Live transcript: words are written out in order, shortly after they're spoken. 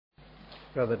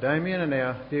Brother Damien and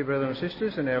our dear brothers and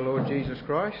sisters in our Lord Jesus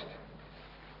Christ.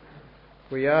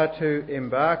 We are to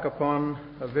embark upon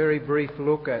a very brief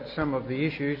look at some of the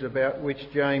issues about which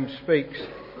James speaks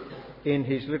in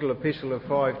his little epistle of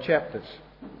 5 chapters.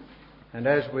 And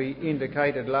as we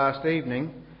indicated last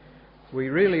evening, we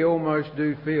really almost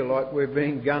do feel like we're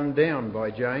being gunned down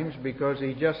by James, because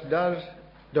he just does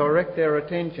direct our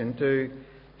attention to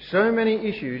so many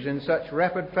issues in such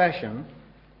rapid fashion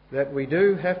that we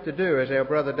do have to do, as our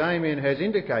brother Damien has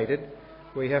indicated,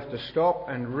 we have to stop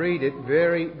and read it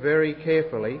very, very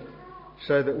carefully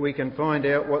so that we can find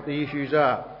out what the issues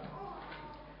are.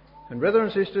 And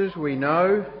brothers and sisters, we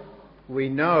know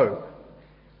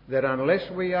that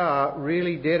unless we are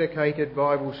really dedicated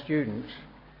Bible students,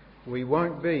 we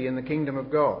won't be in the kingdom of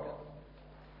God.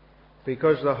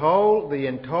 Because the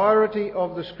entirety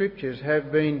of the Scriptures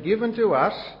have been given to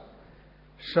us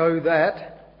so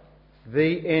that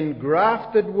the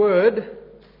engrafted word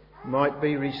might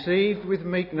be received with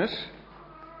meekness,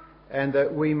 and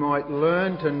that we might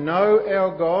learn to know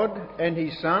our God and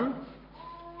His Son,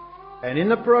 and in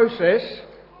the process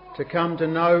to come to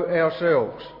know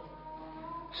ourselves,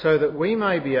 so that we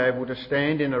may be able to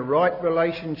stand in a right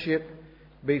relationship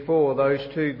before those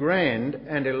two grand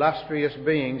and illustrious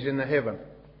beings in the heaven.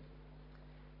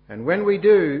 And when we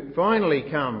do finally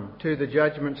come to the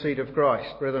judgment seat of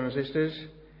Christ, brothers and sisters,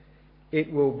 it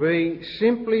will be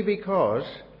simply because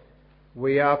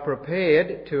we are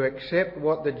prepared to accept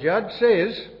what the judge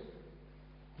says,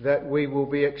 that we will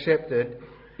be accepted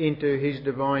into His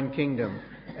divine kingdom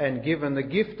and given the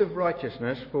gift of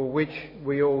righteousness for which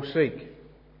we all seek.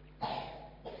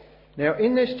 Now,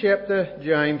 in this chapter,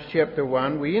 James chapter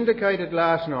 1, we indicated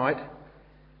last night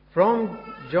from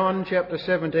John chapter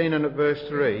 17 and at verse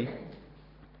 3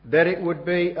 that it would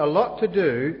be a lot to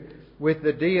do with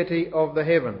the deity of the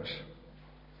heavens.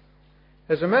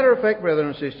 As a matter of fact,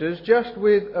 brothers and sisters, just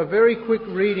with a very quick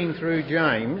reading through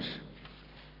James,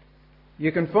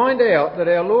 you can find out that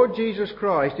our Lord Jesus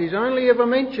Christ is only ever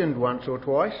mentioned once or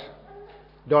twice,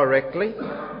 directly,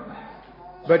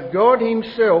 but God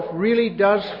Himself really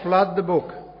does flood the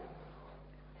book.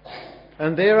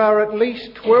 And there are at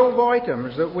least 12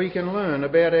 items that we can learn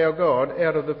about our God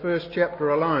out of the first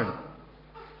chapter alone.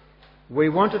 We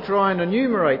want to try and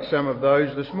enumerate some of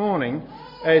those this morning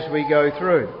as we go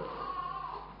through.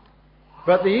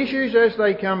 But the issues as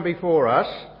they come before us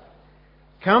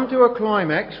come to a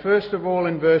climax, first of all,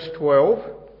 in verse 12,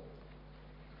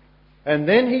 and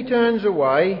then he turns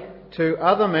away to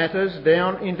other matters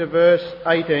down into verse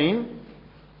 18,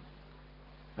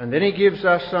 and then he gives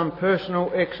us some personal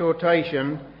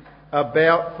exhortation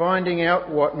about finding out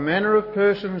what manner of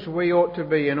persons we ought to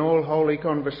be in all holy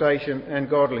conversation and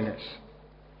godliness.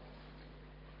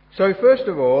 So first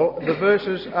of all, the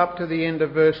verses up to the end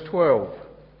of verse 12.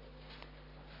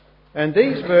 And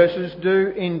these verses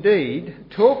do indeed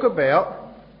talk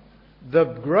about the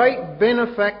great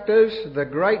benefactors, the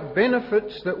great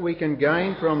benefits that we can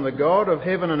gain from the God of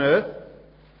heaven and earth.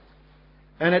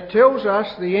 And it tells us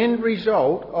the end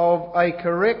result of a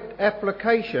correct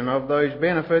application of those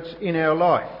benefits in our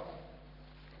life.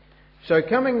 So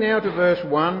coming now to verse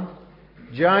 1,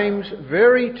 James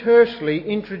very tersely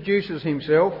introduces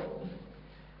himself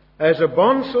as a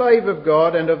bondslave of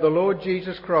God and of the Lord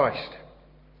Jesus Christ.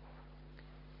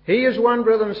 He is one,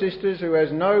 brothers and sisters, who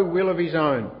has no will of his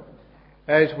own,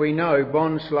 as we know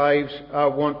bond slaves are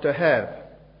wont to have.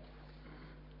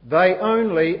 They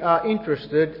only are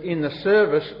interested in the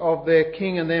service of their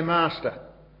king and their master.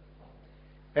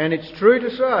 And it's true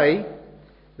to say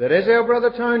that, as our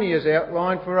brother Tony has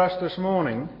outlined for us this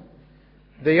morning,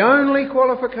 the only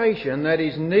qualification that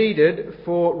is needed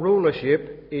for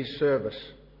rulership is service.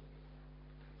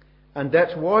 And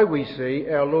that's why we see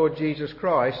our Lord Jesus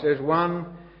Christ as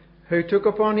one who took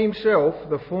upon Himself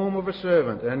the form of a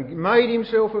servant and made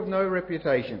Himself of no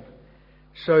reputation,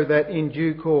 so that in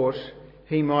due course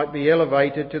He might be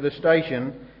elevated to the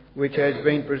station which has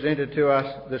been presented to us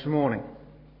this morning.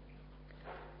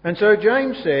 And so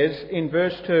James says in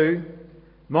verse 2,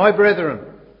 "My brethren,"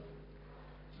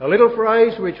 a little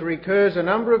phrase which recurs a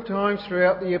number of times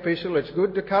throughout the epistle. It's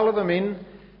good to colour them in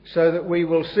so that we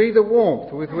will see the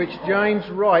warmth with which James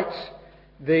writes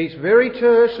these very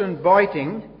terse and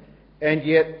biting and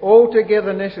yet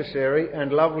altogether necessary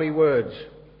and lovely words.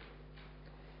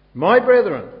 "My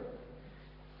brethren,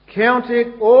 count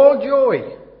it all joy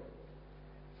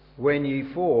when ye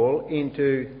fall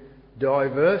into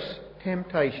diverse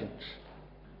temptations."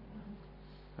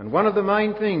 And one of the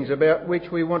main things about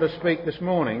which we want to speak this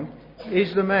morning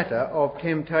is the matter of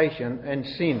temptation and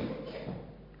sin.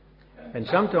 And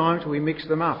sometimes we mix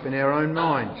them up in our own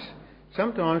minds.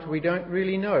 Sometimes we don't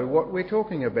really know what we're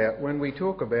talking about when we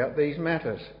talk about these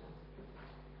matters.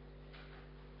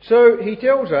 So he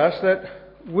tells us that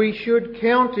we should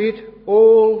count it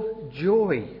all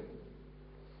joy.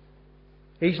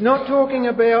 He's not talking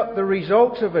about the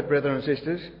results of it, brothers and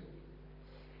sisters.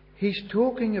 He's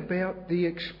talking about the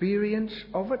experience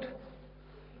of it.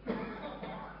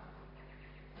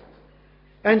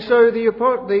 And so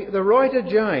the writer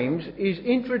James is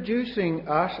introducing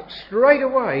us straight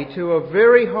away to a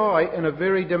very high and a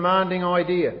very demanding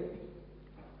idea.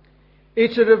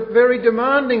 It's a very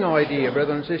demanding idea,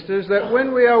 brothers and sisters, that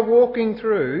when we are walking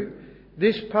through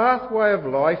this pathway of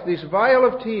life, this vale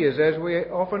of tears as we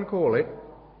often call it,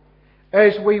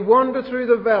 as we wander through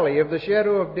the valley of the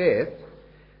shadow of death,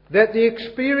 that the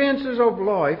experiences of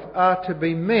life are to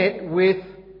be met with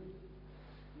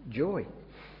joy.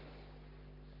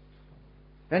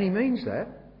 And he means that.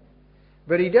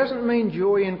 But he doesn't mean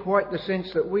joy in quite the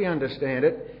sense that we understand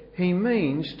it. He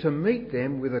means to meet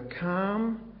them with a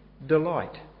calm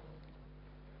delight.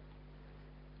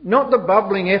 Not the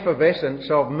bubbling effervescence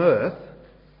of mirth,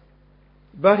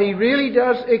 but he really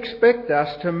does expect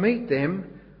us to meet them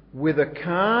with a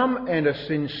calm and a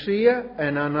sincere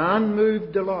and an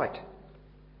unmoved delight.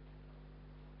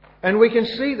 And we can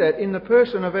see that in the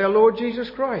person of our Lord Jesus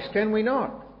Christ, can we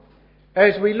not?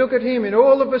 As we look at him in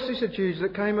all the vicissitudes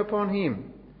that came upon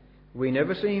him, we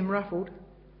never see him ruffled.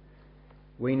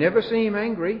 We never see him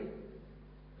angry,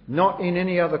 not in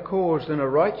any other cause than a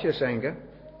righteous anger.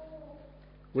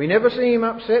 We never see him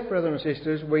upset, brothers and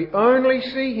sisters. We only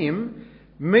see him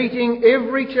meeting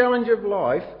every challenge of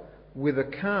life with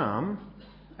a calm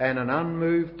and an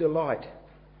unmoved delight,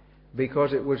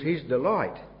 because it was his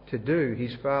delight to do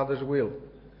his Father's will.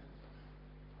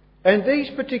 And these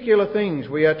particular things,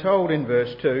 we are told in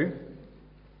verse 2,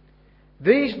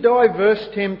 these diverse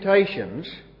temptations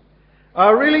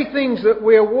are really things that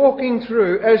we are walking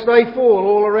through as they fall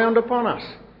all around upon us.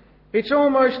 It's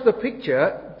almost the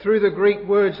picture, through the Greek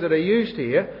words that are used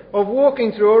here, of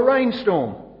walking through a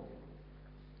rainstorm.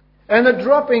 And the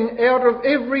dropping out of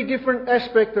every different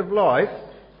aspect of life,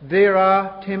 there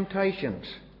are temptations.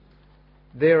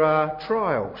 There are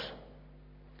trials.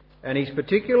 And he's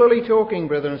particularly talking,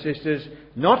 brothers and sisters,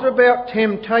 not about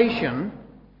temptation,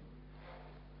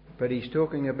 but he's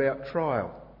talking about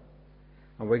trial.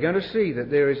 And we're going to see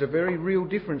that there is a very real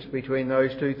difference between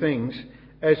those two things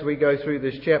as we go through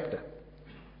this chapter.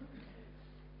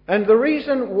 And the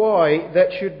reason why that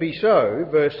should be so,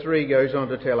 verse 3 goes on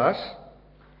to tell us,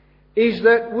 is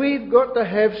that we've got to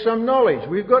have some knowledge.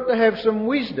 We've got to have some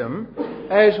wisdom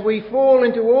as we fall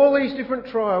into all these different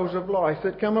trials of life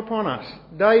that come upon us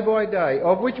day by day,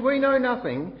 of which we know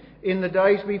nothing in the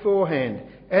days beforehand.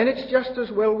 And it's just as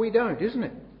well we don't, isn't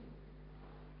it?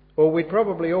 Or we'd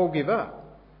probably all give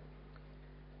up.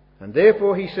 And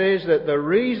therefore he says that the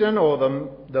reason or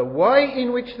the way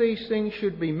in which these things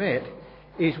should be met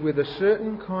is with a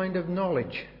certain kind of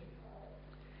knowledge.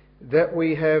 That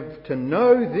we have to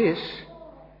know this,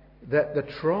 that the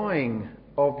trying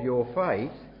of your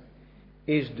faith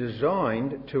is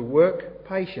designed to work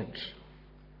patience.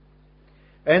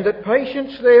 And that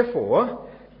patience, therefore,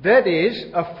 that is,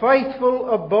 a faithful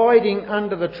abiding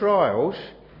under the trials,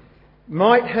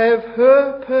 might have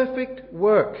her perfect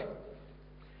work.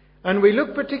 And we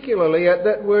look particularly at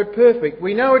that word perfect.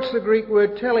 We know it's the Greek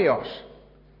word teleos.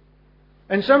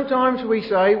 And sometimes we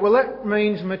say, well, that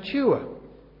means mature.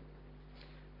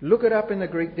 Look it up in the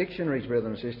Greek dictionaries,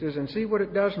 brothers and sisters, and see what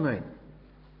it does mean.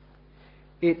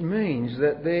 It means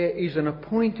that there is an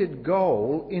appointed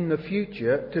goal in the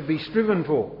future to be striven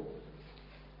for.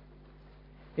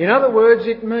 In other words,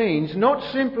 it means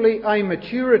not simply a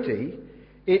maturity,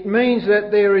 it means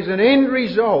that there is an end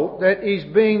result that is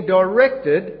being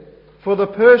directed for the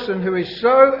person who is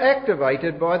so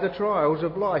activated by the trials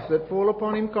of life that fall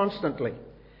upon him constantly.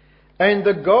 And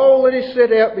the goal that is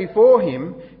set out before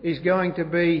him is going to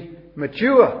be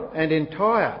mature and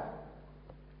entire.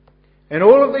 And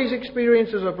all of these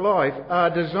experiences of life are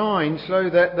designed so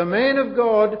that the man of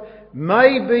God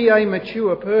may be a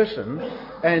mature person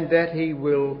and that he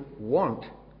will want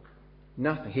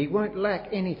nothing. He won't lack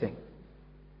anything.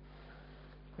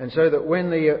 And so that when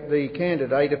the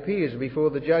candidate appears before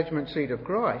the judgment seat of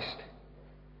Christ,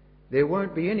 there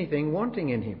won't be anything wanting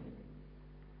in him.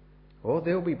 Oh,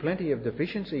 there will be plenty of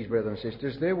deficiencies, brothers and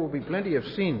sisters. There will be plenty of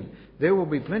sin. There will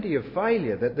be plenty of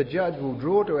failure that the judge will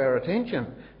draw to our attention,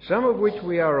 some of which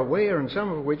we are aware and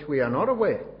some of which we are not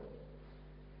aware.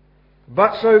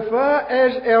 But so far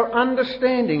as our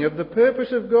understanding of the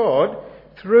purpose of God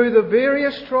through the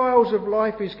various trials of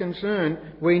life is concerned,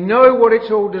 we know what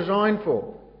it's all designed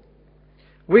for.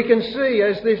 We can see,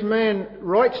 as this man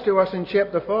writes to us in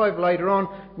chapter 5 later on,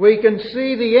 we can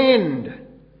see the end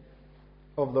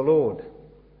of the Lord.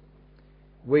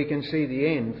 We can see the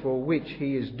end for which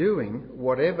he is doing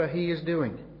whatever he is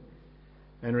doing.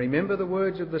 And remember the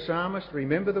words of the psalmist,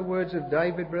 remember the words of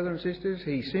David, brothers and sisters.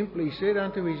 He simply said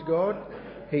unto his God,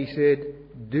 he said,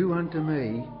 "Do unto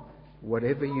me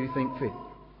whatever you think fit."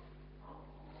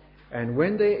 And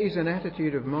when there is an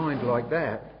attitude of mind like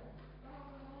that,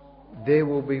 there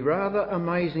will be rather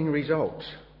amazing results,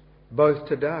 both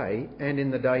today and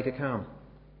in the day to come.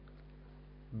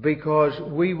 Because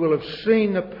we will have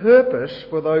seen the purpose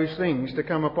for those things to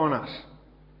come upon us.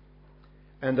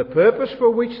 And the purpose for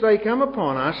which they come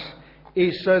upon us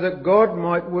is so that God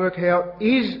might work out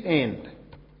his end.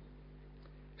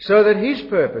 So that his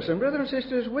purpose, and brothers and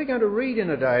sisters, we're going to read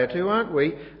in a day or two, aren't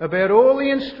we, about all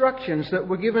the instructions that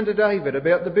were given to David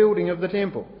about the building of the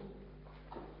temple.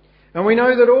 And we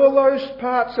know that all those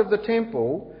parts of the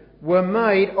temple were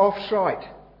made off-site.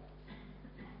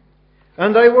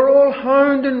 And they were all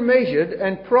honed and measured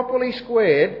and properly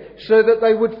squared so that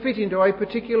they would fit into a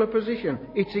particular position.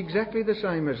 It's exactly the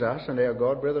same as us and our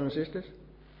God, brothers and sisters.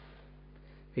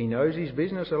 He knows his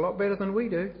business a lot better than we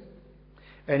do.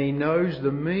 And he knows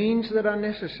the means that are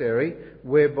necessary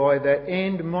whereby that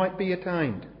end might be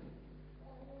attained.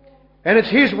 And it's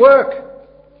his work.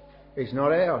 It's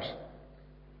not ours.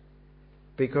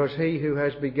 Because he who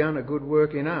has begun a good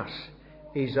work in us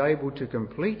is able to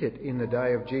complete it in the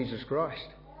day of Jesus Christ.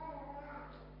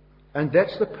 And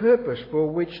that's the purpose for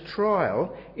which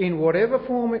trial, in whatever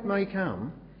form it may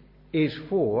come, is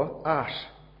for us.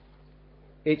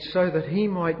 It's so that he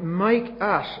might make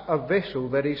us a vessel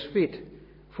that is fit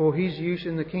for his use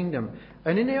in the kingdom.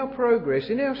 And in our progress,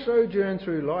 in our sojourn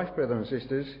through life, brothers and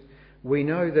sisters, we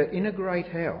know that in a great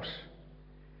house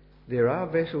there are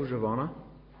vessels of honour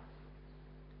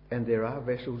and there are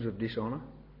vessels of dishonour.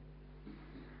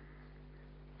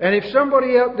 And if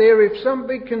somebody out there, if some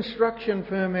big construction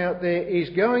firm out there is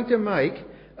going to make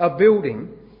a building,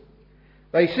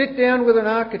 they sit down with an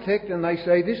architect and they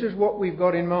say, "This is what we've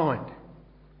got in mind."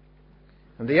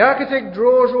 And the architect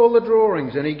draws all the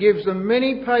drawings and he gives them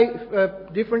many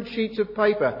different sheets of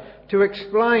paper to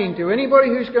explain to anybody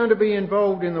who's going to be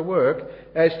involved in the work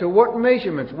as to what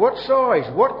measurements, what size,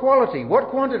 what quality, what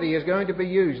quantity is going to be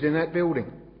used in that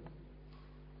building.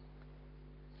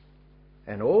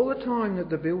 And all the time that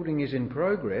the building is in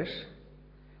progress,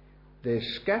 there's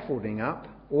scaffolding up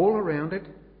all around it,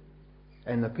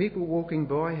 and the people walking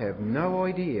by have no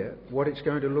idea what it's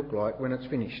going to look like when it's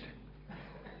finished.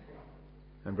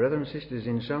 And brothers and sisters,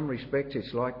 in some respects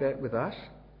it's like that with us.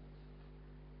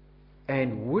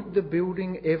 And would the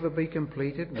building ever be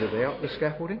completed without the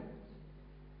scaffolding?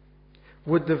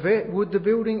 Would the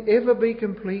building ever be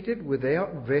completed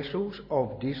without vessels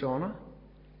of dishonour?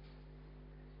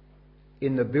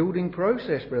 In the building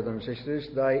process, brothers and sisters,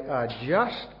 they are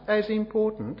just as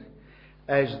important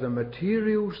as the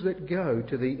materials that go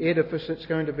to the edifice that's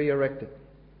going to be erected.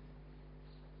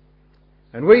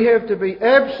 And we have to be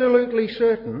absolutely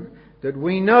certain that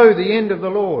we know the end of the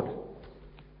Lord.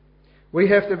 We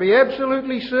have to be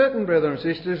absolutely certain, brothers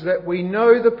and sisters, that we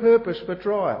know the purpose for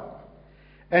trial.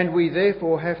 And we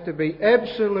therefore have to be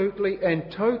absolutely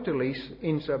and totally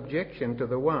in subjection to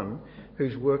the one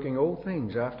who's working all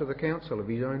things after the counsel of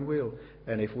his own will.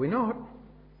 And if we're not,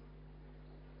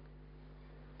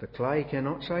 the clay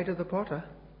cannot say to the potter,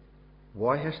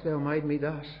 "Why hast thou made me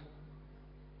thus?"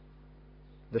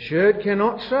 The shirt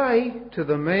cannot say to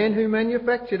the man who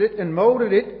manufactured it and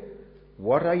moulded it,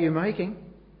 "What are you making?"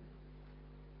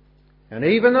 And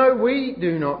even though we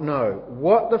do not know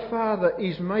what the Father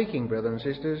is making, brothers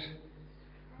and sisters,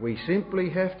 we simply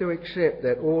have to accept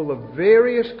that all the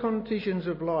various conditions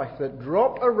of life that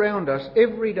drop around us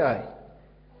every day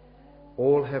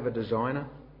all have a designer.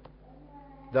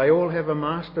 They all have a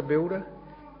master builder.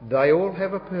 They all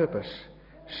have a purpose,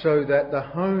 so that the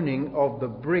honing of the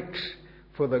bricks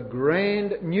for the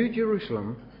grand New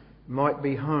Jerusalem might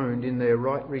be honed in their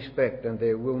right respect. And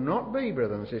there will not be,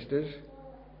 brothers and sisters,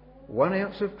 1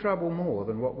 ounce of trouble more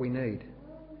than what we need.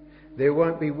 There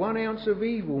won't be 1 ounce of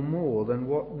evil more than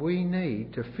what we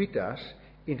need to fit us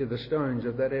into the stones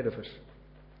of that edifice.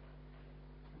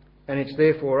 And it's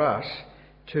there for us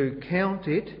to count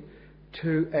it,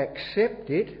 to accept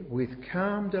it with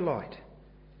calm delight,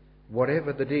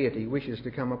 whatever the deity wishes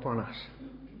to come upon us.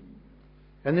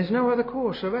 And there's no other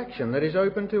course of action that is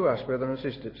open to us, brothers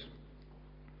and sisters.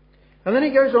 And then he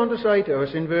goes on to say to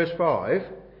us in verse 5,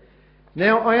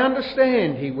 "Now I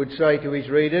understand," he would say to his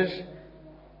readers,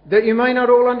 "that you may not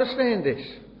all understand this,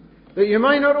 that you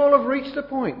may not all have reached the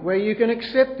point where you can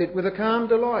accept it with a calm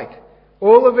delight,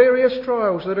 all the various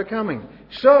trials that are coming.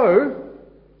 So,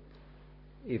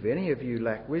 if any of you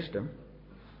lack wisdom,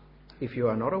 if you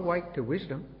are not awake to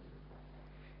wisdom,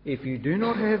 if you do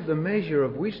not have the measure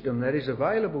of wisdom that is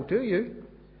available to you,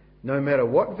 no matter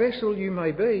what vessel you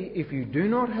may be, if you do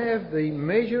not have the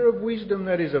measure of wisdom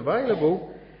that is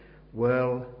available,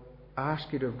 well,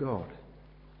 ask it of God.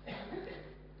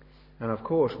 And of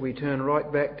course, we turn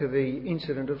right back to the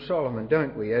incident of Solomon,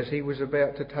 don't we, as he was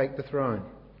about to take the throne.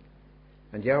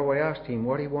 And Yahweh asked him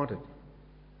what he wanted.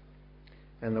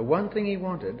 And the one thing he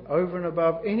wanted, over and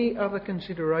above any other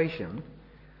consideration,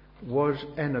 was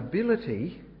an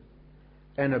ability,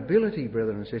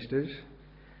 brethren and sisters,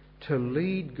 to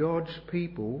lead God's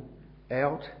people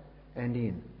out and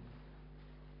in.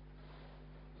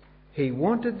 He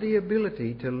wanted the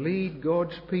ability to lead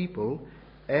God's people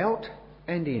out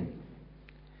and in.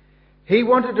 He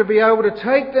wanted to be able to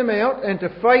take them out and to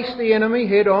face the enemy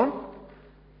head on.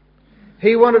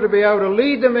 He wanted to be able to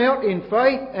lead them out in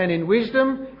faith and in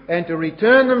wisdom and to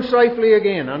return them safely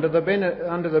again under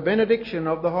the benediction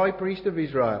of the high priest of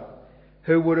Israel,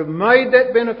 who would have made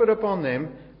that benefit upon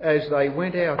them as they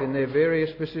went out in their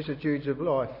various vicissitudes of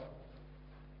life.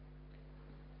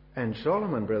 And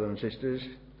Solomon, brothers and sisters,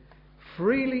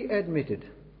 freely admitted,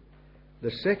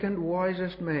 the second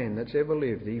wisest man that's ever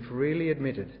lived, he freely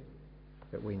admitted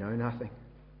that we know nothing.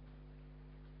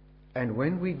 And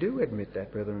when we do admit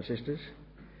that, brothers and sisters,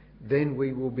 then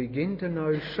we will begin to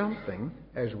know something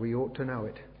as we ought to know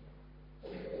it.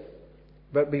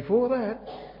 But before that,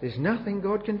 there's nothing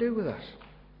God can do with us.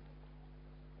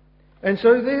 And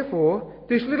so therefore,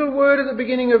 this little word at the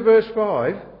beginning of verse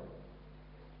 5,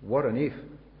 what an if.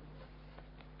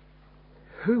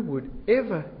 Who would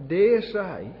ever dare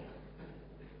say,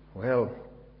 well,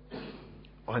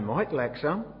 I might lack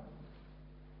some?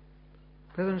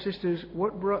 Brothers and sisters,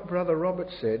 what Brother Robert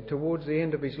said towards the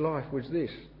end of his life was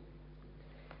this.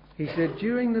 He said,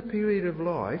 during the period of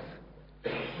life,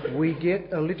 we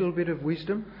get a little bit of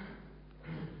wisdom,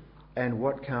 and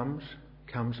what comes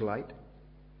late.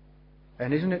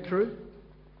 And isn't it true?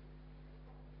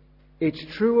 It's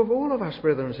true of all of us,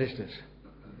 brothers and sisters,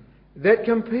 that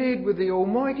compared with the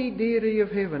almighty deity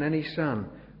of heaven and his Son,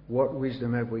 what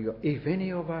wisdom have we got? If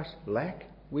any of us lack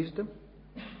wisdom,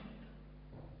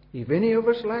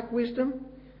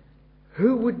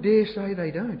 who would dare say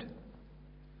they don't?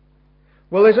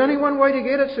 Well, there's only one way to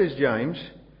get it, says James.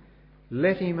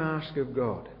 Let him ask of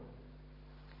God.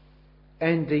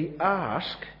 And the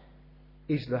ask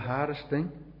is the hardest thing.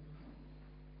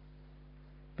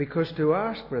 Because to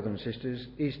ask, brothers and sisters,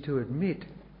 is to admit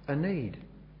a need.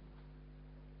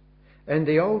 And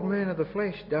the old man of the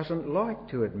flesh doesn't like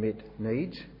to admit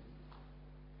needs.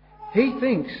 He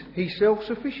thinks he's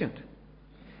self-sufficient.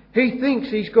 He thinks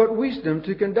he's got wisdom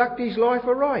to conduct his life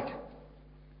aright.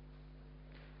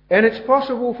 And it's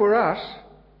possible for us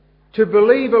to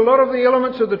believe a lot of the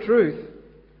elements of the truth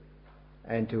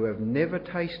and to have never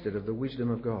tasted of the wisdom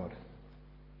of God.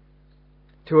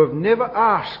 To have never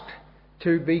asked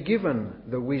to be given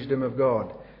the wisdom of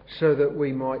God so that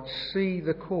we might see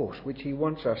the course which he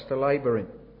wants us to labour in.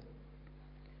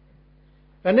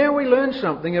 And now we learn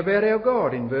something about our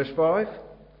God in verse 5.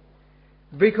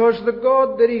 Because the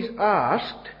God that is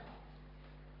asked,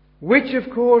 which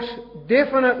of course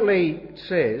definitely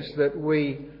says that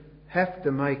we have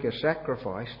to make a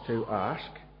sacrifice to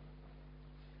ask,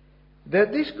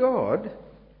 that this God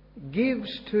gives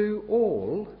to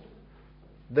all,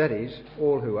 that is,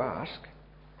 all who ask,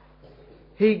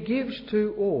 he gives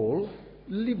to all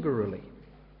liberally.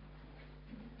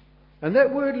 And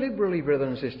that word liberally,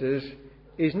 brothers and sisters,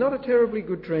 is not a terribly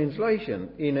good translation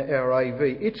in our AV.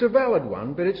 It's a valid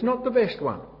one, but it's not the best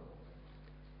one.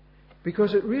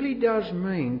 Because it really does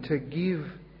mean to give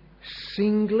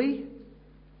singly,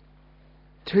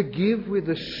 to give with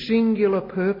a singular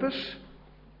purpose.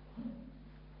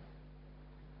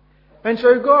 And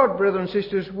so God, brothers and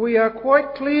sisters, we are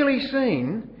quite clearly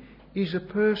seen, is a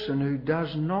person who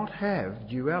does not have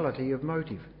duality of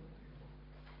motive.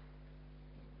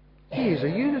 He is a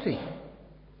unity.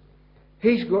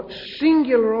 He's got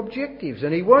singular objectives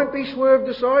and he won't be swerved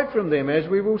aside from them, as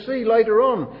we will see later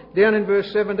on down in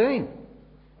verse 17.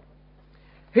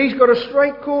 He's got a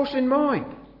straight course in mind.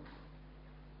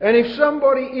 And if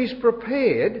somebody is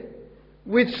prepared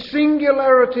with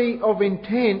singularity of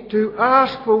intent to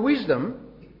ask for wisdom,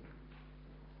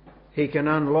 he can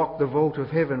unlock the vault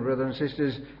of heaven, brothers and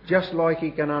sisters, just like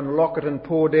he can unlock it and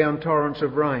pour down torrents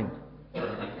of rain.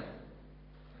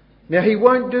 Now, he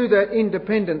won't do that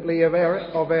independently of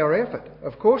our effort.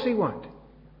 Of course he won't.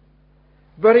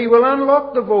 But he will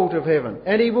unlock the vault of heaven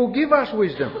and he will give us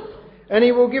wisdom. And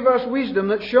he will give us wisdom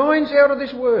that shines out of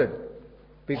this word.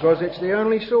 because it's the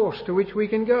only source to which we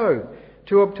can go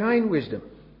to obtain wisdom.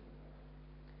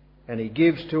 And he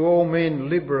gives to all men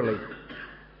liberally,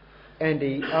 and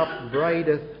he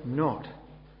upbraideth not.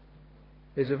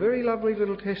 There's a very lovely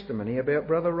little testimony about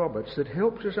Brother Roberts that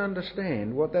helps us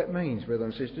understand what that means,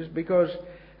 brothers and sisters, because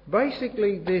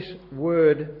basically this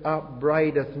word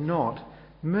upbraideth not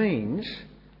means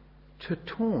to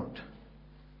taunt.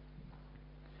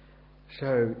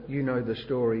 So you know the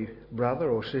story, brother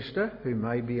or sister, who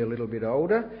may be a little bit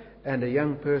older, and a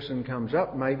young person comes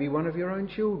up, maybe one of your own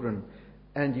children,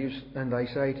 and they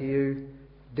say to you,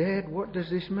 "Dad, what does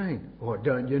this mean?" "Or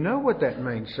don't you know what that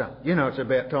means, son? You know it's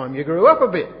about time you grew up a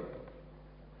bit."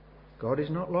 God is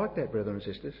not like that, brothers and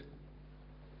sisters.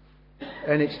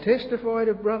 And it's testified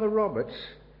of Brother Roberts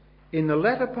in the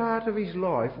latter part of his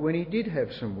life, when he did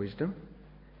have some wisdom,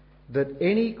 that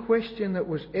any question that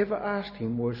was ever asked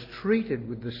him was treated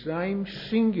with the same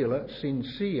singular,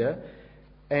 sincere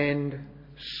and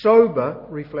sober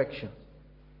reflection.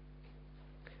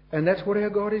 And that's what our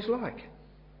God is like.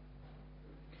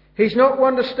 He's not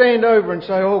one to stand over and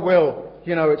say, "Oh, well,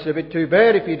 you know, it's a bit too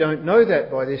bad if you don't know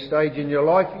that by this stage in your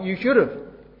life. You should have."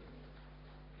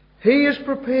 He is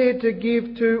prepared to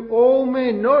give to all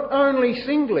men, not only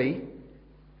singly,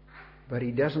 but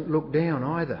he doesn't look down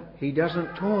either. He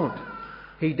doesn't taunt.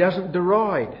 He doesn't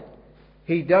deride.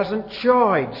 He doesn't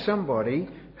chide somebody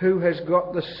who has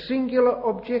got the singular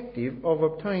objective of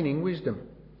obtaining wisdom.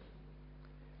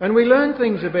 And we learn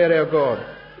things about our God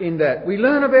in that. We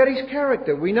learn about his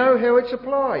character. We know how it's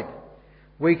applied.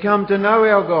 We come to know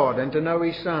our God and to know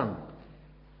his Son.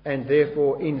 And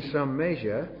therefore, in some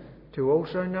measure, to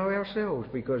also know ourselves,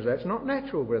 because that's not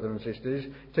natural, brothers and sisters,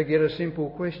 to get a simple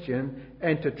question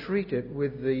and to treat it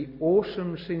with the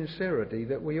awesome sincerity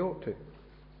that we ought to.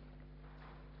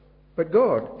 But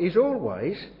God is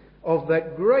always of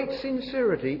that great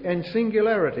sincerity and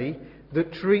singularity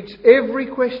that treats every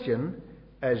question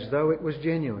as though it was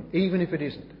genuine, even if it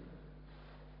isn't.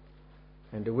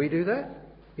 And do we do that?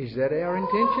 Is that our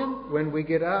intention when we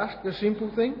get asked a simple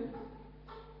thing?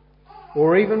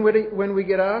 Or even when we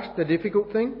get asked the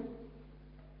difficult thing?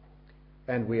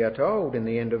 And we are told in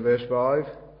the end of verse 5,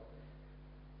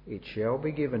 "It shall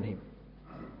be given him.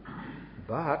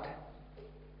 But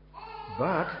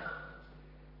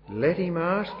let him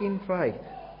ask in faith,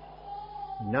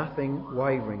 nothing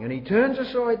wavering." And he turns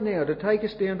aside now to take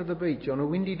us down to the beach on a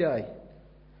windy day.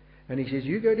 And he says,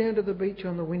 you go down to the beach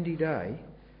on the windy day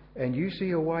and you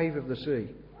see a wave of the sea.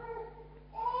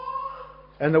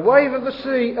 And the wave of the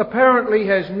sea apparently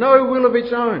has no will of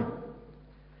its own.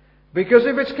 Because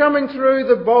if it's coming through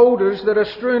the boulders that are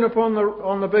strewn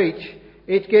on the beach,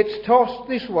 it gets tossed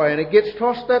this way and it gets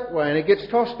tossed that way and it gets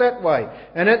tossed that way.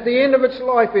 And at the end of its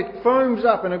life it foams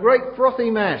up in a great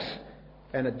frothy mass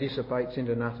and it dissipates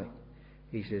into nothing.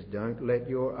 He says, don't let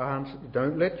your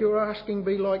asking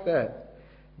be like that.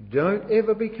 Don't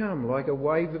ever become like a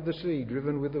wave of the sea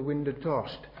driven with the wind and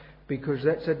tossed. Because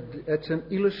that's an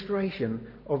illustration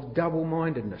of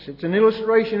double-mindedness. It's an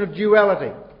illustration of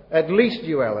duality, at least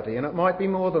duality, and it might be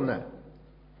more than that.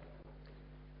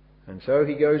 And so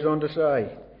he goes on to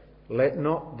say, let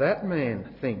not that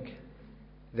man think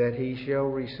that he shall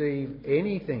receive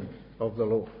anything of the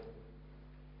Lord.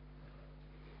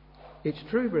 It's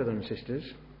true, brothers and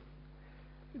sisters,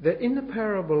 that in the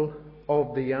parable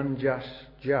of the unjust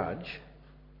judge,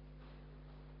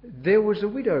 there was a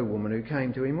widow woman who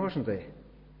came to him, wasn't there?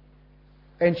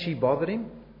 And she bothered him.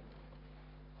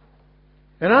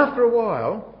 And after a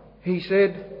while, he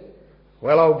said,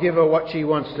 well, I'll give her what she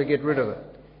wants to get rid of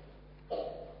it.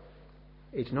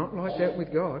 It's not like that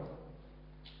with God.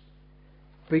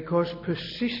 Because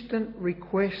persistent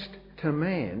request to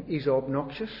man is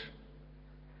obnoxious,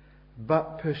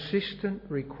 but persistent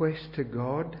request to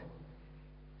God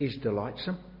is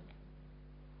delightsome.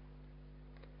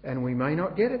 And we may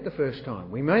not get it the first time.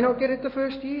 We may not get it the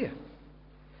first year.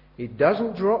 It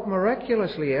doesn't drop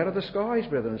miraculously out of the skies,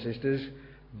 brothers and sisters,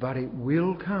 but it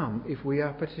will come if we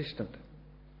are persistent.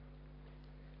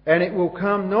 And it will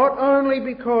come not only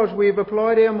because we have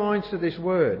applied our minds to this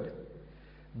word,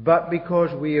 but because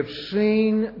we have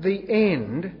seen the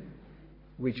end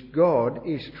which God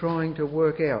is trying to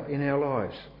work out in our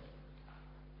lives.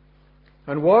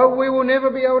 And while we will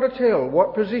never be able to tell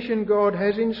what position God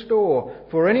has in store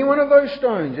for any one of those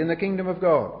stones in the kingdom of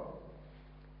God,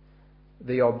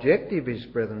 the objective is,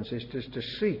 brothers and sisters, to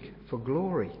seek for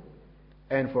glory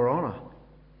and for honour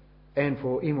and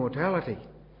for immortality,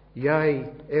 yea,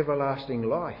 everlasting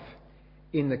life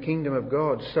in the kingdom of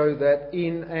God, so that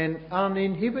in an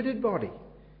uninhibited body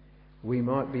we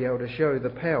might be able to show the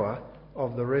power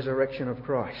of the resurrection of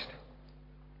Christ.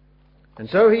 And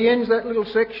so he ends that little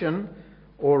section,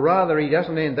 or rather he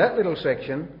doesn't end that little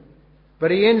section,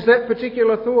 but he ends that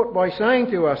particular thought by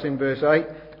saying to us in verse 8,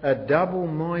 a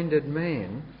double-minded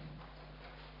man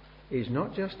is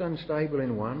not just unstable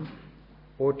in one,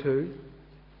 or two,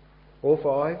 or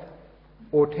 5,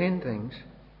 or 10 things.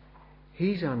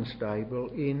 He's unstable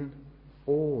in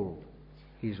all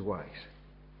his ways.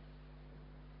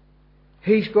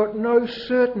 He's got no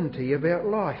certainty about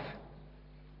life.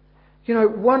 You know,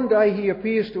 one day he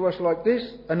appears to us like this,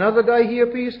 another day he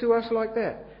appears to us like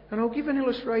that. And I'll give an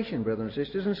illustration, brothers and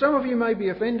sisters, and some of you may be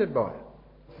offended by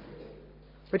it.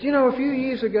 But you know, a few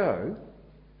years ago,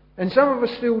 and some of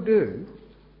us still do,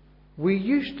 we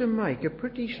used to make a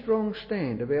pretty strong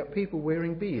stand about people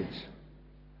wearing beards.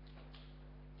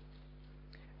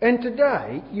 And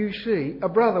today, you see, a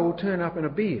brother will turn up in a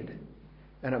beard,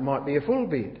 and it might be a full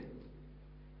beard.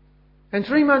 And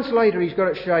 3 months later he's got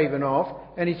it shaven off,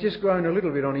 and he's just grown a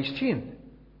little bit on his chin.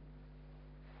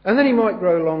 And then he might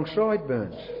grow long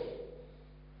sideburns.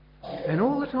 And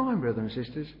all the time, brothers and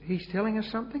sisters, he's telling us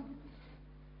something.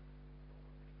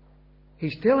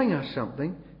 He's telling us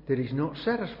something that he's not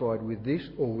satisfied with this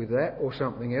or with that or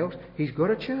something else. He's got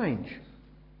to change.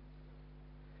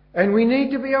 And we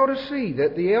need to be able to see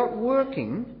that the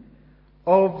outworking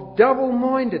of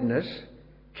double-mindedness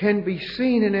can be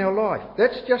seen in our life.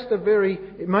 That's just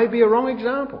it may be a wrong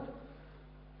example.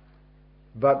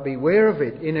 But beware of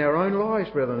it in our own lives,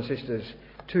 brothers and sisters.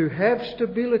 To have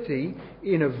stability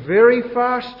in a very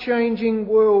fast-changing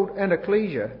world and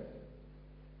ecclesia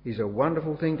is a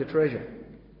wonderful thing to treasure.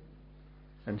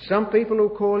 And some people will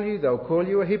they'll call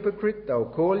you a hypocrite, they'll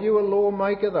call you a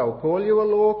lawmaker, they'll call you a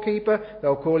lawkeeper,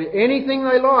 they'll call you anything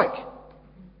they like.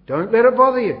 Don't let it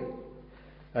bother you.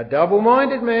 A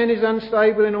double-minded man is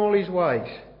unstable in all his ways.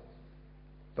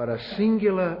 But a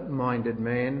singular-minded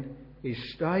man is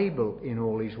stable in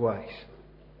all his ways.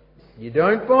 You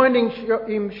don't find him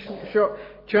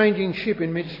changing ship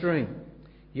in midstream.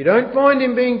 You don't find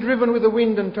him being driven with the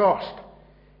wind and tossed.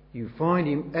 You find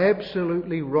him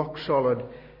absolutely rock solid.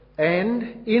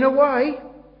 And, in a way,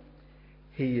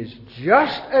 he is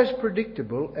just as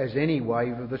predictable as any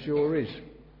wave of the shore is.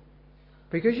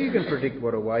 Because you can predict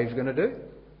what a wave's going to do.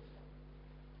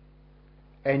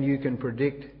 And you can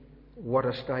predict what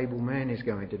a stable man is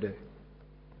going to do.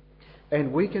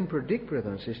 And we can predict,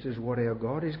 brothers and sisters, what our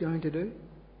God is going to do.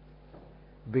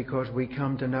 Because we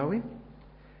come to know Him.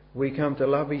 We come to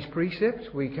love His precepts.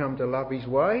 We come to love His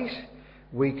ways.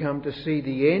 We come to see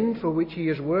the end for which He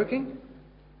is working.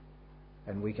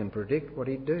 And we can predict what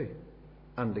He'd do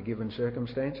under given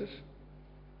circumstances.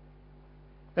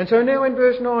 And so now in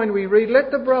verse 9 we read,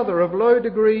 let the brother of low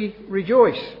degree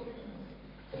rejoice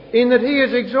in that he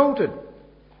is exalted.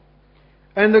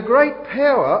 And the great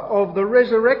power of the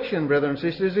resurrection, brothers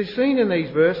and sisters, is seen in these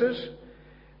verses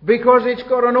because it's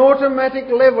got an automatic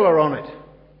leveller on it.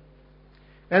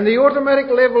 And the automatic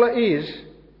leveller is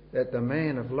that the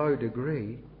man of low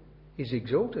degree is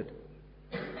exalted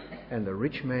and the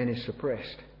rich man is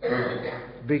suppressed.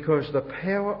 Because the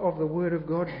power of the Word of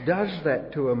God does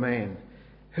that to a man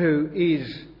who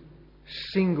is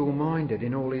single-minded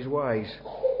in all his ways.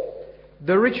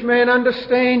 The rich man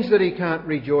understands that he can't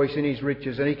rejoice in his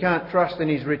riches and he can't trust in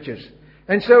his riches.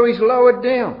 And so he's lowered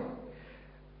down.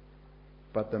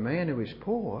 But the man who is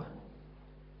poor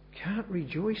can't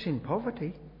rejoice in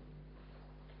poverty.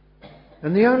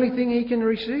 And the only thing he can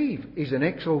receive is an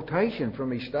exaltation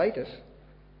from his status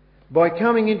by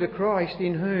coming into Christ,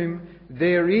 in whom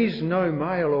there is no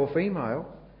male or female,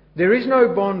 there is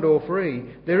no bond or free,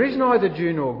 there is neither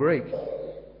Jew nor Greek.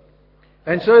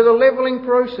 And so the levelling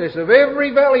process of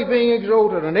every valley being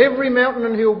exalted and every mountain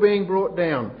and hill being brought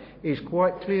down is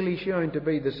quite clearly shown to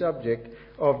be the subject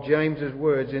of James's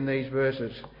words in these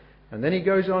verses. And then he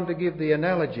goes on to give the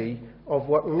analogy of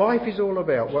what life is all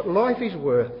about, what life is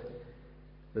worth.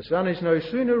 The sun is no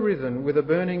sooner risen with a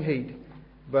burning heat,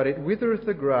 but it withereth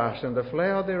the grass, and the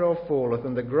flower thereof falleth,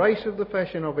 and the grace of the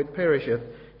fashion of it perisheth,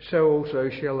 so also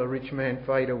shall the rich man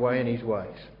fade away in his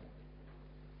ways.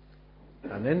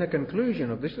 And then the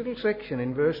conclusion of this little section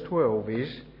in verse 12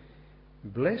 is,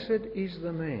 blessed is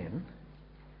the man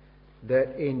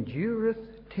that endureth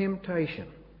temptation.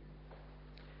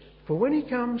 For when he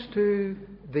comes to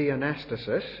the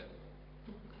anastasis,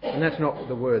 and that's not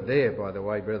the word there, by the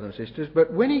way, brothers and sisters,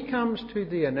 but when he comes to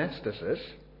the anastasis,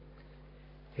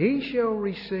 he shall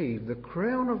receive the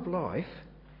crown of life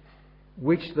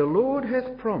which the Lord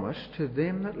hath promised to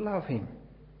them that love him.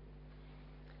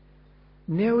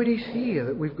 Now it is here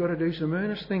that we've got to do some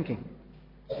earnest thinking.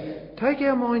 Take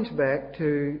our minds back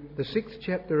to the 6th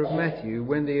chapter of Matthew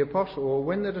when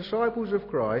the disciples of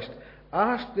Christ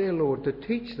asked their Lord to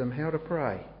teach them how to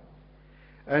pray.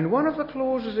 And one of the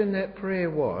clauses in that prayer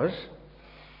was,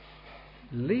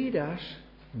 lead us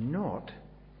not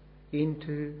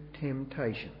into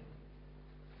temptation.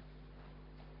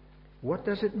 What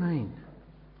does it mean?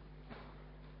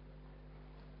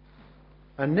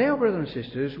 And now, brothers and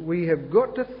sisters, we have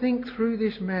got to think through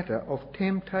this matter of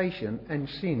temptation and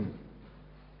sin.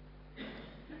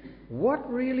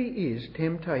 What really is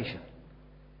temptation?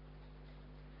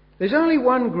 There's only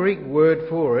one Greek word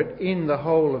for it in the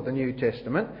whole of the New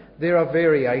Testament. There are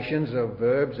variations of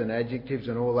verbs and adjectives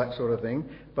and all that sort of thing,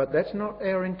 but that's not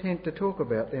our intent to talk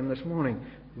about them this morning.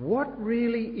 What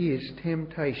really is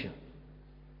temptation?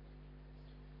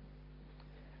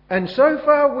 And so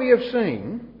far we have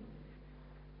seen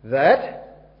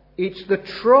that it's the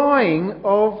trying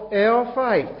of our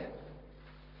faith.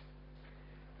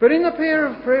 But in the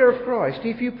prayer of Christ,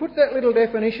 if you put that little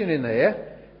definition in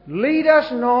there, lead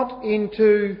us not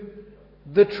into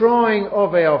the trying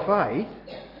of our faith,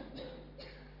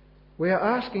 we are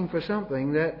asking for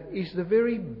something that is the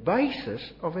very basis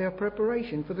of our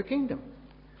preparation for the kingdom.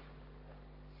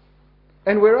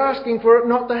 And we're asking for it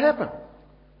not to happen.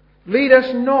 Lead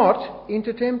us not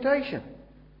into temptation.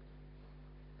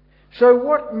 So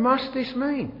what must this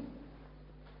mean?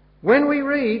 When we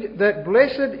read that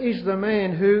blessed is the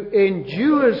man who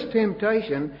endures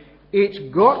temptation,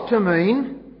 it's got to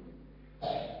mean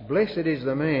blessed is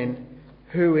the man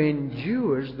who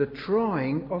endures the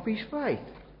trying of his faith.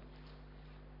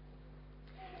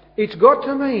 It's got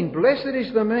to mean blessed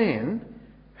is the man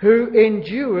who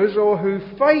endures, or who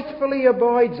faithfully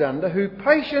abides under, who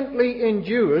patiently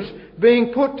endures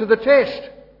being put to the test.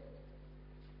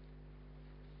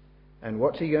 And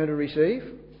what's he going to receive?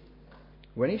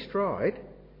 When he's tried,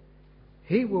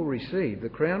 he will receive the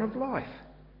crown of life,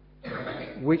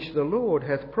 which the Lord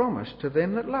hath promised to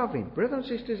them that love him. Brothers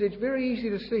and sisters, it's very easy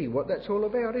to see what that's all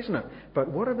about, isn't it? But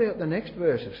what about the next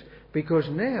verses? Because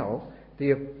now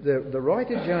the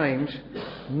writer James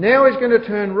now is going to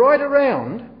turn right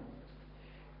around,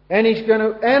 and he's going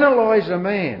to analyse a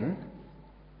man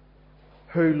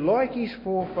who, like his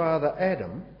forefather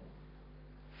Adam,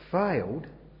 failed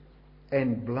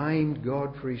and blamed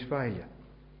God for his failure.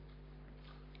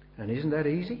 And isn't that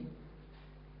easy?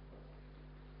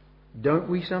 Don't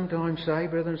we sometimes say,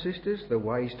 brothers and sisters, the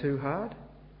way's too hard?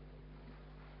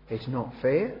 It's not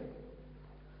fair.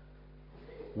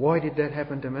 Why did that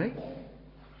happen to me?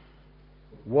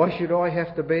 Why should I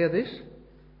have to bear this?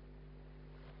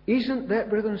 Isn't that,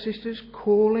 brothers and sisters,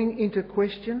 calling into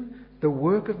question the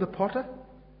work of the potter?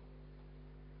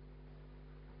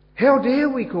 How dare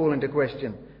we call into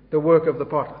question the work of the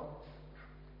potter?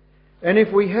 And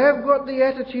if we have got the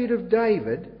attitude of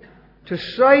David to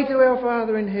say to our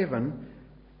Father in heaven,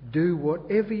 do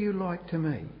whatever you like to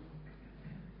me,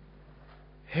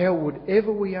 how would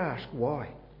ever we ask why?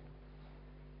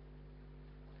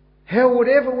 How would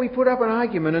ever we put up an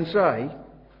argument and say,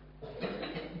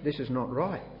 this is not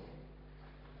right,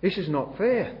 this is not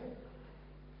fair,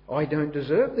 I don't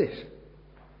deserve this?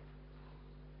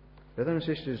 Brothers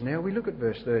and sisters, now we look at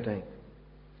verse 13,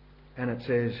 and it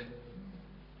says,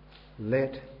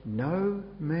 let no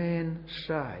man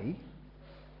say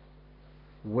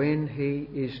when he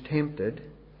is tempted,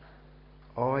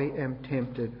 I am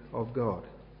tempted of God.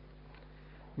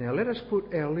 Now let us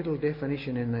put our little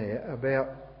definition in there about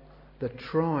the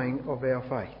trying of our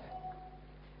faith.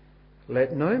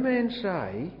 Let no man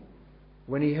say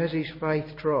when he has his faith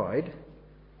tried,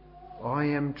 I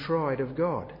am tried of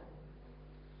God.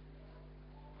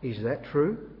 Is that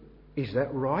true? Is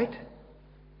that right?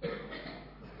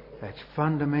 That's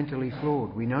fundamentally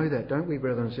flawed. We know that, don't we,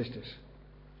 brothers and sisters?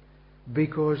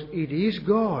 Because it is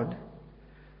God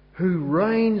who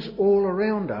reigns all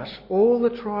around us, all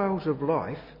the trials of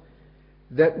life,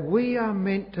 that we are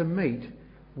meant to meet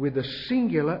with a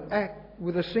singular act,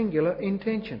 with a singular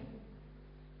intention.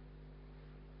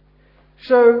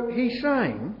 So he's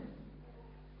saying,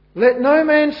 let no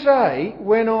man say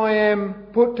when I am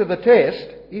put to the test,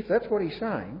 if that's what he's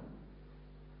saying,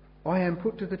 I am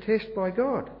put to the test by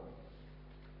God.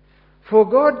 For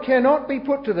God cannot be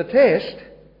put to the test,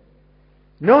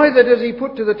 neither does he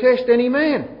put to the test any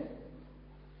man.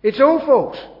 It's all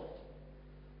false.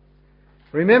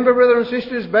 Remember, brothers and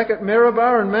sisters, back at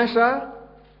Meribah and Massah,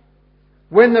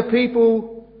 when the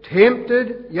people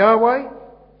tempted Yahweh,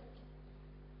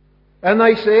 and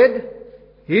they said,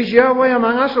 is Yahweh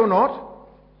among us or not?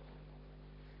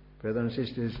 Brothers and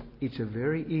sisters, it's a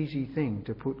very easy thing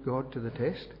to put God to the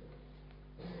test.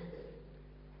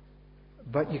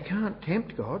 But you can't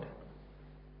tempt God.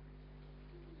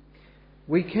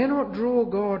 We cannot draw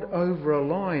God over a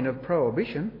line of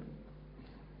prohibition.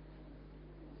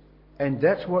 And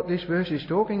that's what this verse is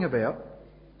talking about.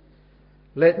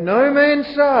 Let no man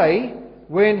say,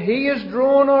 when he is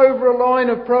drawn over a line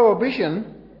of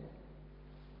prohibition,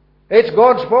 it's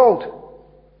God's fault.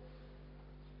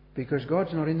 Because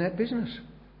God's not in that business.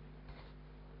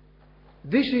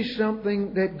 This is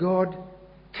something that God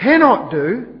cannot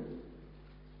do,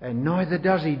 and neither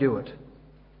does He do it.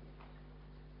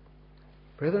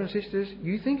 Brothers and sisters,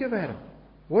 you think of Adam.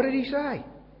 What did he say?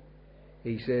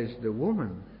 He says, the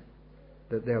woman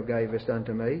that thou gavest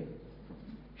unto me,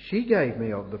 she gave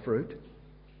me of the fruit.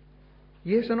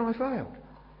 Yes, and I failed.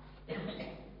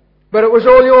 But it was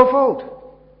all your fault.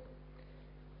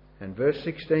 And verse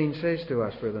 16 says to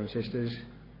us, brothers and sisters,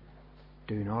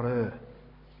 do not err.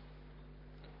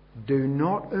 Do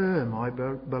not err, my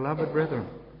beloved brethren.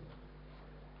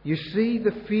 You see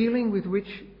the feeling with which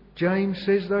James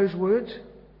says those words?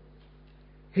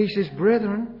 He says,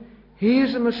 brethren,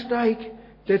 here's a mistake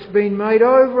that's been made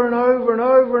over and over and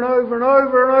over and over and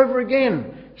over and over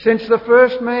again since the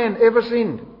first man ever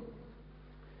sinned.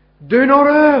 Do not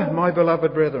err, my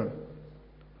beloved brethren.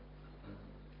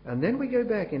 And then we go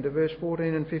back into verse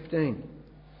 14 and 15,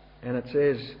 and it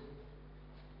says,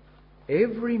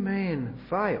 every man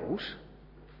fails,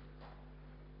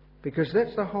 because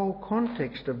that's the whole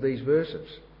context of these verses.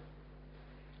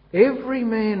 Every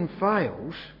man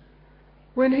fails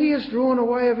when he is drawn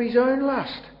away of his own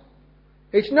lust.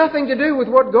 It's nothing to do with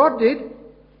what God did.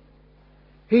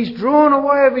 He's drawn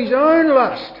away of his own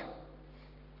lust.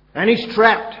 And he's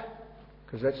trapped.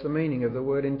 Because that's the meaning of the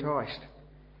word enticed.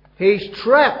 He's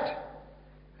trapped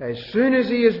as soon as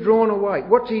he is drawn away.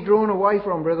 What's he drawn away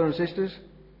from, brothers and sisters?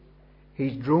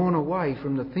 He's drawn away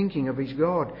from the thinking of his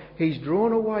God. He's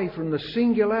drawn away from the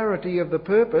singularity of the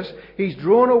purpose. He's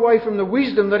drawn away from the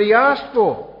wisdom that he asked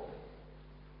for.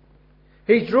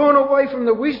 He's drawn away from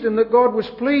the wisdom that God was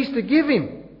pleased to give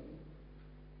him.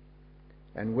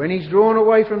 And when he's drawn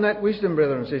away from that wisdom,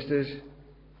 brothers and sisters,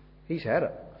 he's had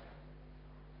it.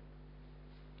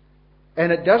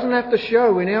 And it doesn't have to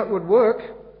show in outward work.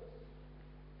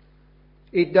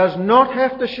 It does not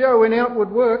have to show in outward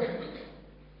work.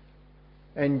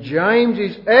 And James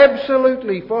is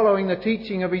absolutely following the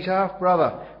teaching of his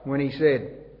half-brother when he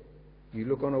said, you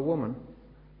look on a woman,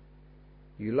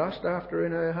 you lust after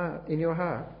her in your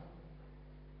heart.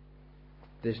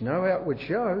 There's no outward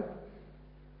show,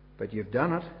 but you've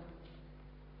done it.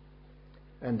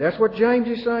 And that's what James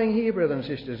is saying here, brothers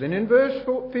and sisters. And in verse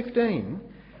 15,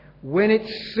 when it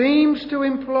seems to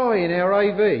imply in our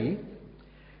AV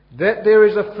that there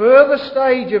is a further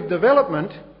stage of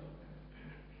development,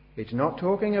 it's not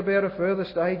talking about a further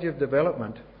stage of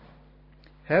development.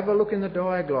 Have a look in the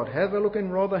Diaglott, have a look in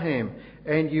Rotherham,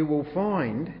 and you will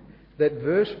find that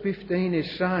verse 15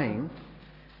 is saying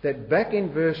that back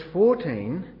in verse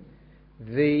 14,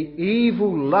 the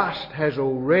evil lust has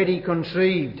already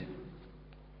conceived.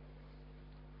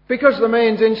 Because the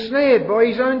man's ensnared by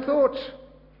his own thoughts.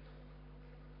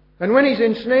 And when he's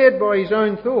ensnared by his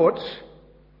own thoughts,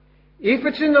 if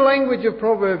it's in the language of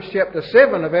Proverbs chapter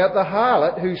 7 about the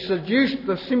harlot who seduced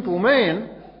the simple man,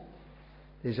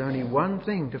 there's only one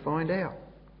thing to find out.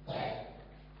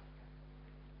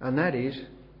 And that is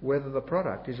whether the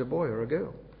product is a boy or a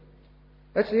girl.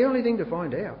 That's the only thing to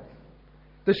find out.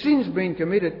 The sin's been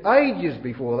committed ages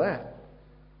before that.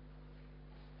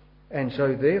 And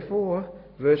so therefore,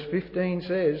 verse 15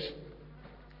 says,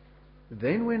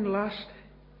 then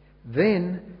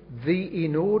the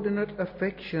inordinate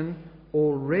affection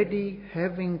already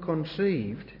having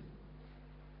conceived,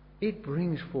 it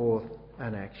brings forth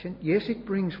an action. Yes, it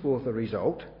brings forth a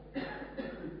result.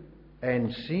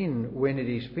 And sin, when it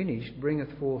is finished,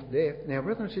 bringeth forth death. Now,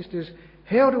 brothers and sisters,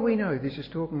 how do we know this is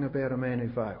talking about a man who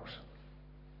fails?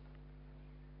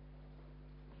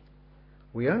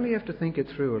 We only have to think it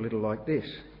through a little like this.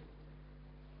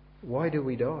 Why do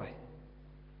we die?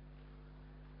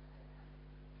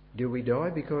 Do we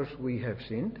die because we have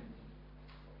sinned?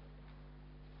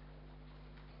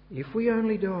 If we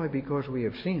only die because we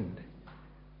have sinned,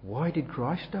 why did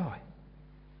Christ die?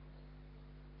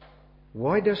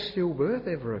 Why does stillbirth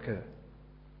ever occur?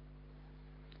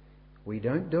 We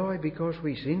don't die because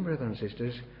we sin, brothers and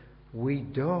sisters. We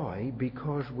die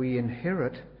because we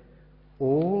inherit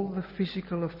all the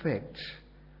physical effects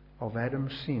of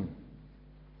Adam's sin.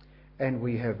 And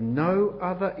we have no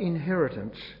other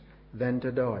inheritance than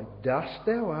to die. Dust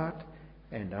thou art,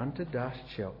 and unto dust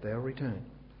shalt thou return.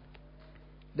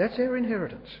 That's our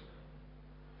inheritance.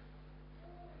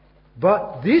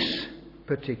 But this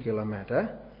particular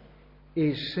matter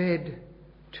is said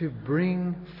to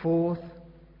bring forth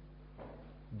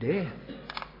death.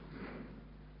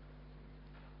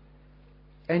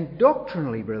 And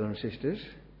doctrinally, brothers and sisters,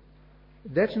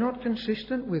 That's not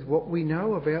consistent with what we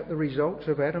know about the results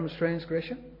of Adam's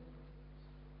transgression.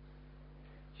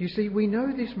 You see, we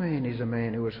know this man is a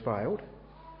man who has failed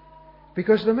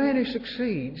because the man who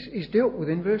succeeds is dealt with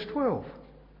in verse 12.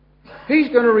 He's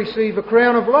going to receive a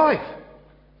crown of life.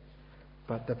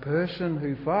 But the person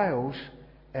who fails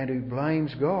and who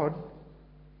blames God,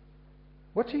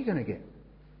 what's he going to get?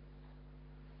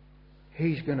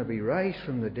 He's going to be raised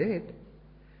from the dead,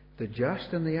 the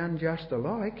just and the unjust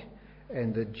alike,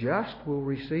 and the just will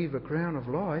receive a crown of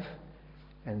life,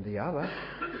 and the other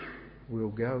will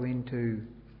go into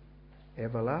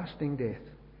everlasting death.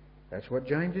 That's what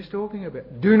James is talking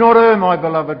about. Do not err, my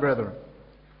beloved brethren.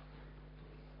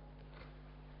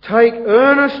 Take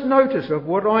earnest notice of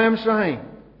what I am saying,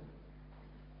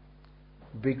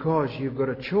 because you've got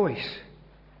a choice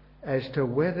as to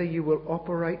whether you will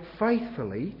operate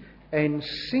faithfully and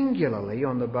singularly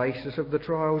on the basis of the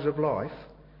trials of life,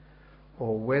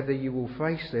 or whether you will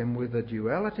face them with a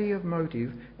duality of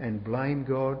motive and blame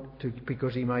God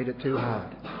because he made it too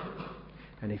hard.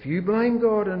 And if you blame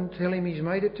God and tell him he's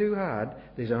made it too hard,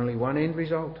 there's only one end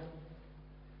result.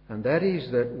 And that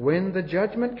is that when the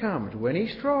judgment comes, when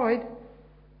he's tried,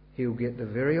 he'll get the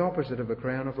very opposite of a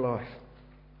crown of life.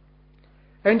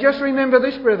 And just remember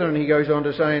this, brethren, he goes on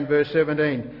to say in verse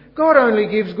 17, God only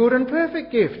gives good and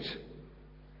perfect gifts.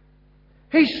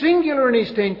 He's singular in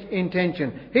his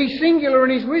intention. He's singular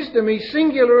in his wisdom. He's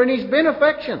singular in his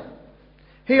benefaction.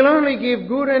 He'll only give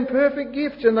good and perfect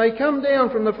gifts, and they come down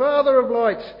from the Father of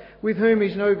lights, with whom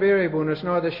is no variableness,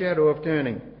 neither shadow of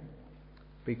turning.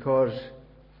 Because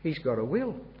he's got a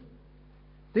will.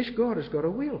 This God has got a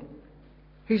will.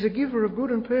 He's a giver of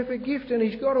good and perfect gift, and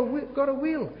he's got a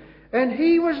will. And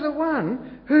he was the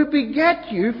one who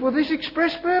begat you for this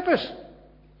express purpose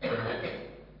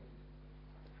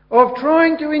of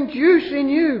trying to induce in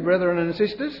you, brethren and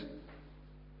sisters,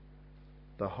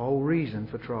 the whole reason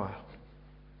for trial.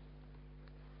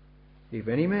 If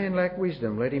any man lack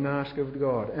wisdom, let him ask of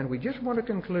God. And we just want to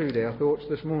conclude our thoughts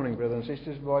this morning, brothers and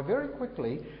sisters, by very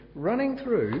quickly running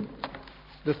through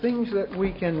the things that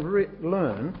we can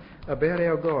learn about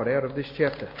our God out of this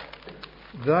chapter.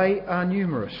 They are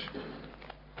numerous.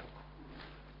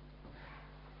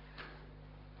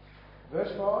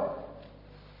 Verse 5.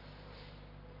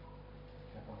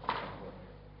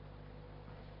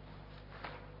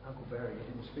 Uncle Barry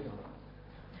didn't spit on it.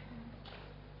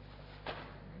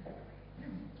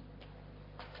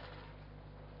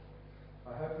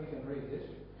 I hope you can read this.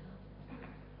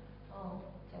 Oh,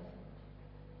 definitely.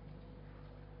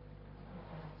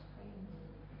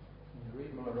 Can you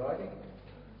read my writing?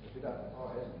 It's a bit up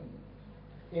high, isn't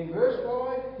it? In verse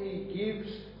 5, he gives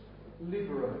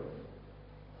liberally.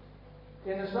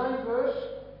 In the same verse,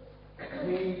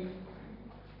 he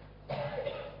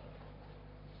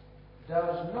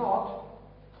does not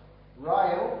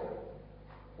rail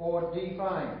or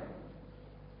defame.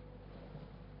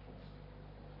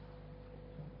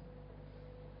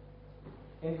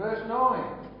 In verse 9,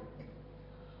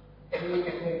 he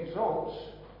exalts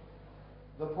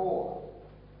the poor.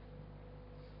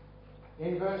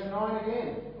 In verse 9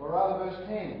 again, or rather verse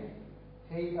 10,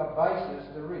 he abases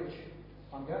the rich.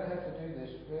 I'm going to have to do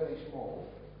this fairly small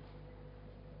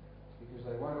because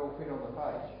they won't all fit on the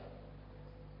page.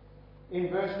 In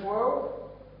verse 12,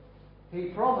 he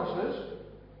promises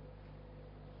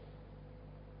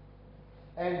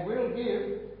and will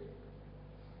give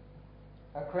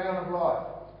a crown of life.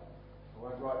 I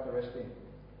won't write the rest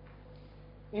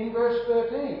in. In verse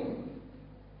 13,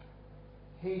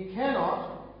 he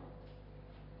cannot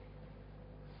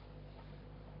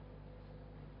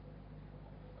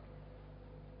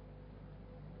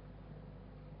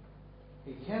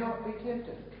be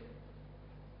tempted.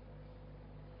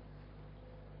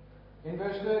 In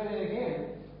verse 13 again,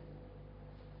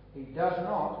 he does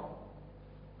not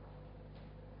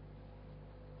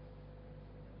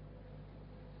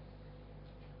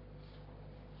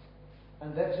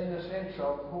and that's in the sense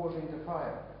of causing to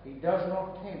fail. He does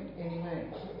not tempt any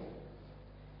man.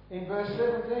 In verse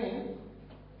 17,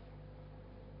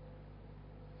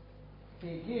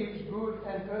 he gives good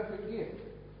and perfect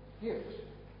gifts.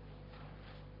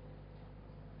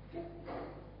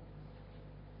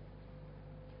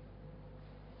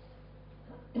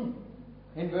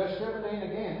 In verse 17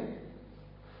 again,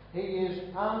 he is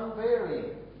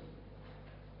unvarying.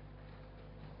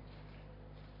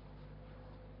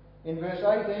 In verse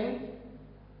 18,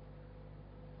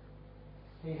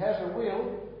 he has a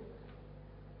will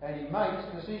and he makes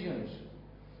decisions.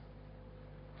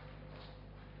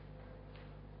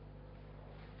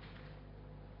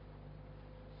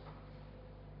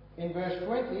 In verse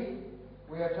 20,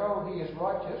 we are told he is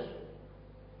righteous.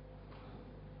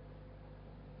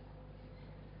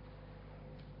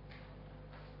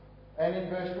 And in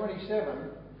verse 27,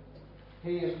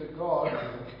 he is the God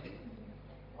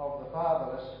of the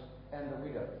fatherless and the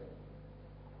widow.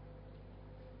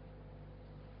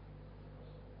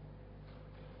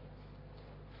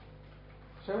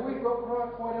 So we've got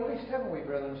quite a list, haven't we,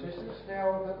 brothers and sisters,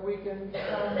 now that we can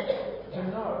come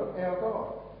to know our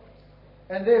God.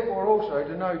 And therefore also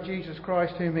to know Jesus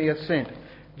Christ whom he hath sent.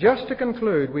 Just to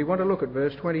conclude, we want to look at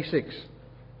verse 26.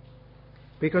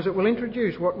 Because it will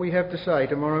introduce what we have to say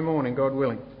tomorrow morning, God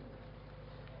willing.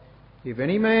 If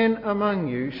any man among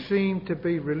you seem to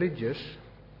be religious,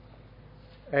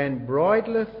 and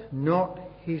bridleth not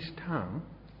his tongue.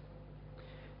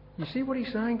 You see what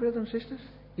he's saying, brothers and sisters?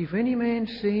 If any man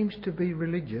seems to be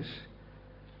religious,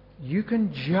 you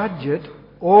can judge it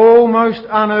almost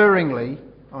unerringly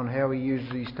on how he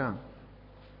uses his tongue.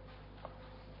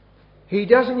 He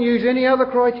doesn't use any other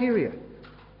criteria.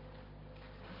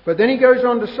 But then he goes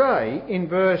on to say in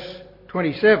verse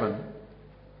 27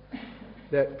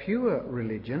 that pure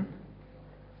religion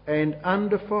and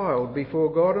undefiled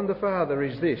before God and the Father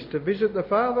is this: to visit the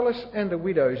fatherless and the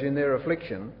widows in their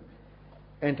affliction,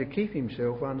 and to keep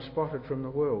himself unspotted from the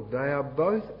world. They are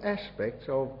both aspects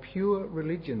of pure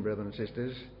religion, brothers and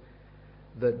sisters,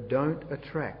 that don't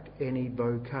attract any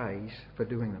bouquets for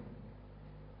doing them.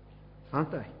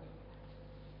 Aren't they?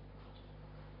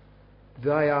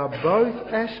 They are both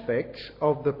aspects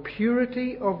of the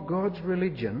purity of God's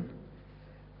religion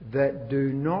that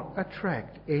do not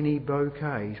attract any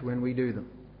bouquets when we do them.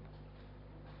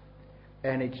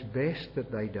 And it's best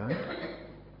that they don't.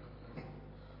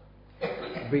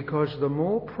 Because the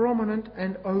more prominent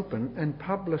and open and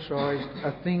publicised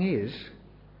a thing is,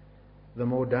 the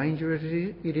more dangerous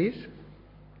it is,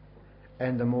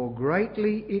 and the more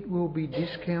greatly it will be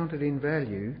discounted in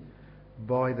value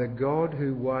by the God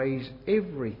who weighs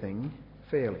everything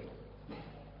fairly.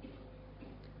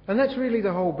 And that's really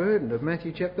the whole burden of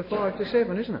Matthew chapter 5 to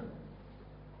 7, isn't it?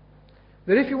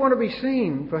 That if you want to be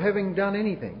seen for having done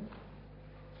anything,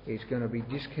 it's going to be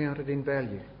discounted in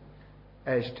value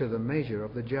as to the measure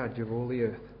of the judge of all the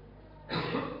earth.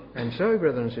 And so,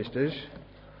 brothers and sisters,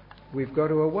 we've got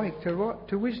to awake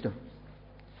to wisdom.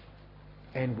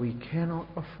 And we cannot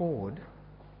afford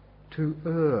to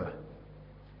err,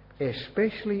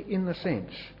 especially in the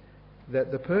sense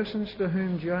that the persons to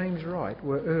whom James wrote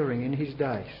were erring in his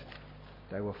days.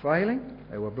 They were failing,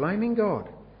 they were blaming God.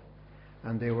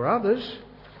 And there were others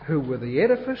who were the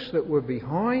edifice that were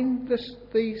behind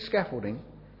the scaffolding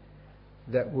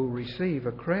that will receive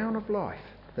a crown of life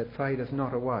that fadeth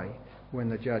not away when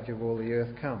the judge of all the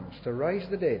earth comes to raise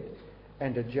the dead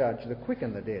and to judge the quick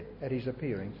and the dead at his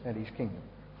appearing and his kingdom.